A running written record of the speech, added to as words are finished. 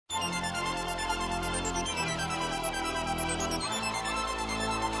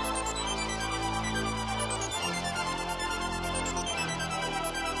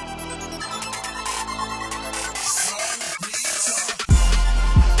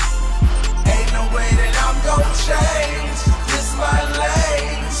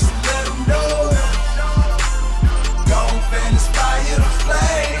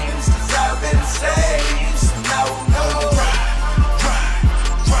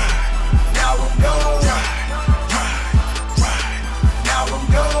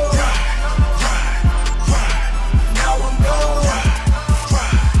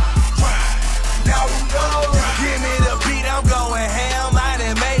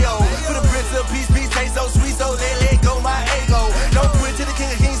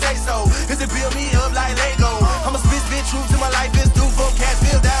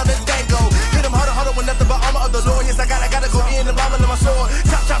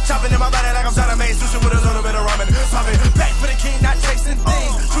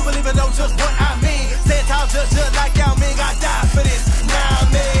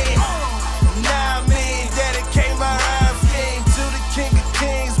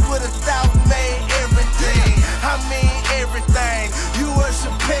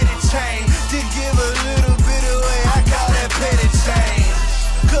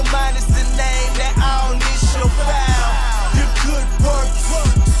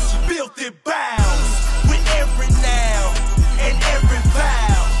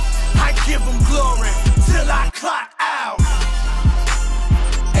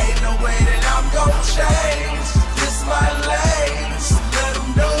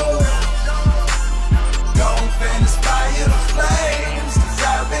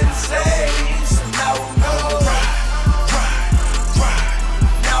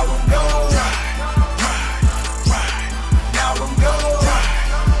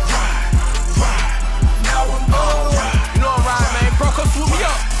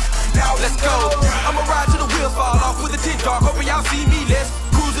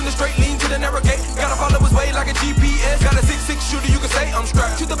I'm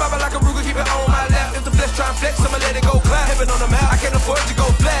strapped. Shoot the Bible like a Ruger, keep it on my lap. If the flesh try and flex, I'ma let it go clap. Heaven on the map, I can't afford to go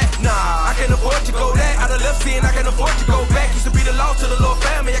flat. Nah, I can't afford to go that. Out of left field, I can't afford to go back. Used to be the law to the Lord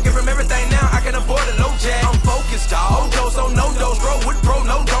family. I give him everything now, I can afford a low jack. I'm focused, dawg. Overdose on no dose, roll with pro,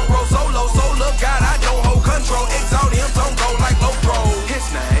 no don't roll solo. Soul of God, I don't hold control. Exalt him, don't go like low pro. His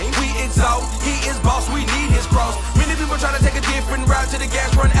name, we exalt. He is boss, we need his cross. Many people try to take a different route till the gas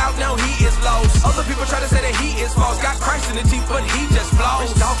run out, now he is lost. Other people try to say that he is false. Got Christ in the teeth, but he just flaws.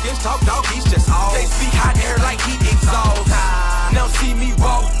 Rich Dawkins talk dog, he's just off. They speak hot air like he exhaust. Now see me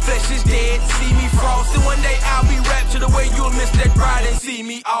walk, flesh is dead, see me frost. And one day I'll be raptured away, you'll miss that ride and see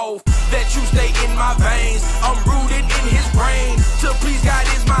me off. That you stay in my veins, I'm rooted in his brain. To please God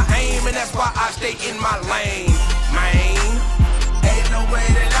is my aim, and that's why I stay in my lane, man. Ain't no way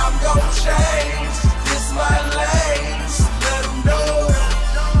that I'm gon' change. This my lane, so let 'em know.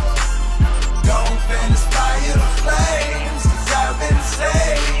 Don't finish fire the flames, 'cause I've been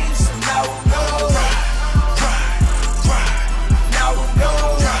saved, so now I know. Now I know.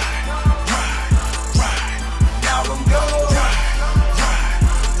 Now I'm gone.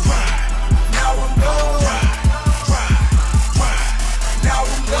 Now I'm gone. Now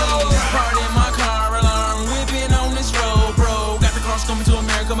I'm gone. Party in my car alarm, whipping on this road, bro. Got the cross coming to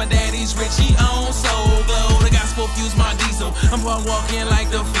America, my daddy's rich, he owns Soul Glow. The gospel fuse my diesel, I'm gonna walk in like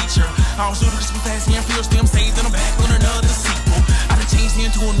the feature. I was doing Christmas fast and feel still I'm saved and I'm back on another sequel. I done changed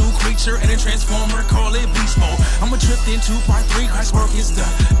into a new creature and a transformer, call it beast mode. I'ma drift into part 3, Christ's work is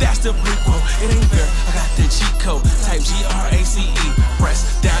done. That's the prequel, it ain't fair. I got the cheat code, type GRACE. Press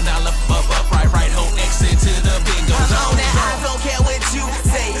down, down, left, up, right, hold X into the bingo. I'm on that high, don't care